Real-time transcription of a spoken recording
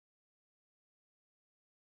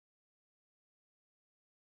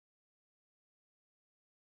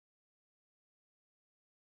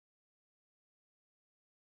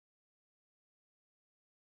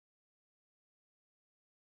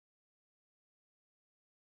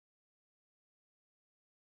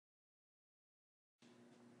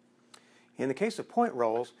In the case of point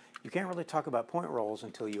rolls, you can't really talk about point rolls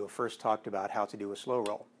until you have first talked about how to do a slow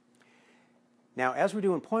roll. Now, as we're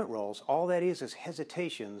doing point rolls, all that is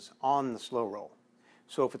hesitations on the slow roll.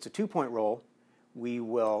 So if it's a 2-point roll, we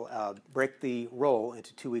will break the roll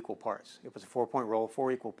into 2 equal parts. If it's a 4-point roll,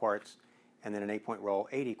 4 equal parts, and then an 8-point roll,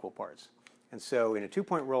 8 equal parts. And so in a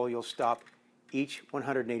 2-point roll, you'll stop each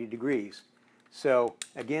 180 degrees. So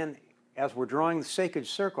again, as we're drawing the sacred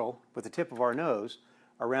circle with the tip of our nose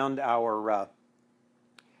around our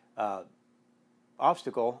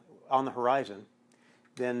obstacle on the horizon,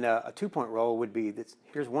 then a 2-point roll would be this.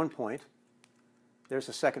 Here's 1 point, there's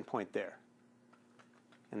a 2nd point there,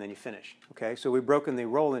 and then you finish. Okay, so we've broken the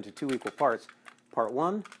roll into 2 equal parts, part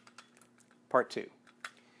 1, part 2.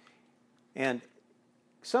 And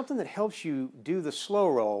something that helps you do the slow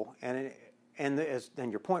roll and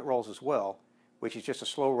your point rolls as well, which is just a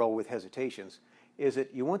slow roll with hesitations, is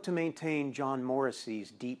that you want to maintain John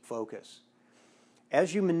Morrissey's deep focus.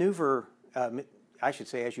 As you maneuver, I should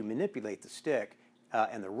say, as you manipulate the stick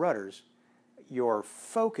and the rudders, your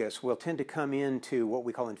focus will tend to come into what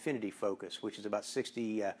we call infinity focus, which is about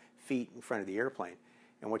 60 feet in front of the airplane.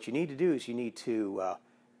 And what you need to do is you need to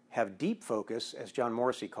have deep focus, as John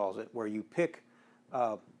Morrissey calls it, where you pick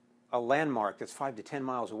a landmark that's 5 to 10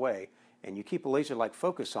 miles away, and you keep a laser-like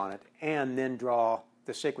focus on it, and then draw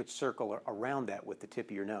the sacred circle around that with the tip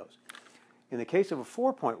of your nose. In the case of a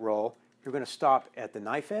 4-point roll, you're going to stop at the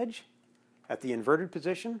knife edge, at the inverted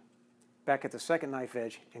position, back at the 2nd knife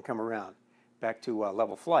edge, and come around, back to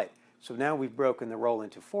level flight. So now we've broken the roll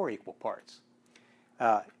into 4 equal parts.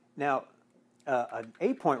 Now, an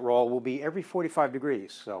 8-point roll will be every 45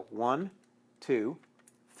 degrees. So 1, 2,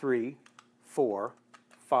 3, 4,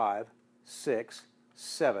 5, 6,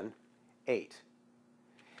 7, 8.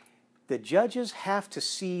 The judges have to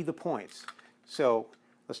see the points. So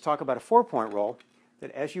let's talk about a 4-point roll,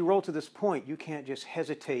 that as you roll to this point, you can't just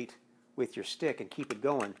hesitate with your stick and keep it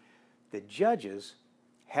going. The judges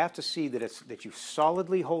have to see that you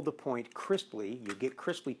solidly hold the point crisply. You get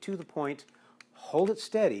crisply to the point, hold it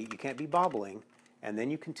steady, you can't be bobbling, and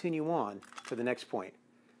then you continue on to the next point.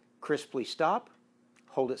 Crisply stop,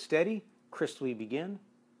 hold it steady, crisply begin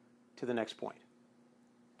to the next point.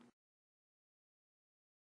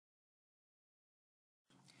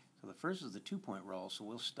 So the first is the 2-point roll, so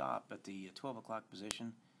we'll stop at the 12 o'clock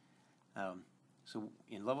position. So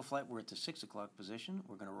in level flight, we're at the 6 o'clock position.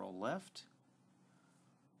 We're going to roll left,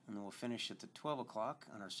 and then we'll finish at the 12 o'clock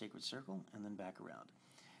on our sacred circle, and then back around.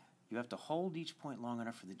 You have to hold each point long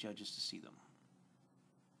enough for the judges to see them.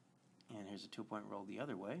 And here's a 2-point roll the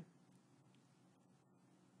other way.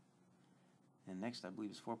 And next, I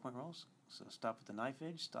believe, is 4-point rolls. So stop at the knife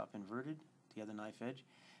edge, stop inverted, the other knife edge,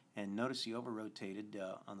 and notice you over-rotated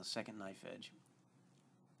on the 2nd knife edge.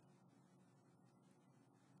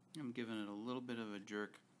 I'm giving it a little bit of a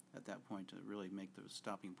jerk at that point to really make the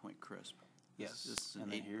stopping point crisp. Yes, this is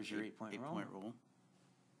and then here's your 8-point roll.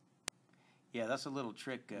 Yeah, that's a little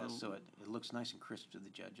trick so it looks nice and crisp to the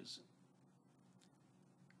judges.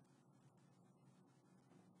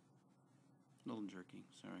 A little jerky,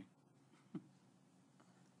 sorry.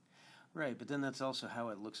 Right, but then that's also how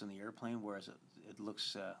it looks in the airplane, whereas it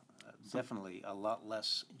looks definitely a lot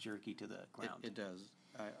less jerky to the ground. It does.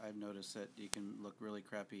 I've noticed that you can look really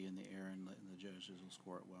crappy in the air and the judges will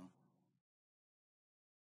score it well.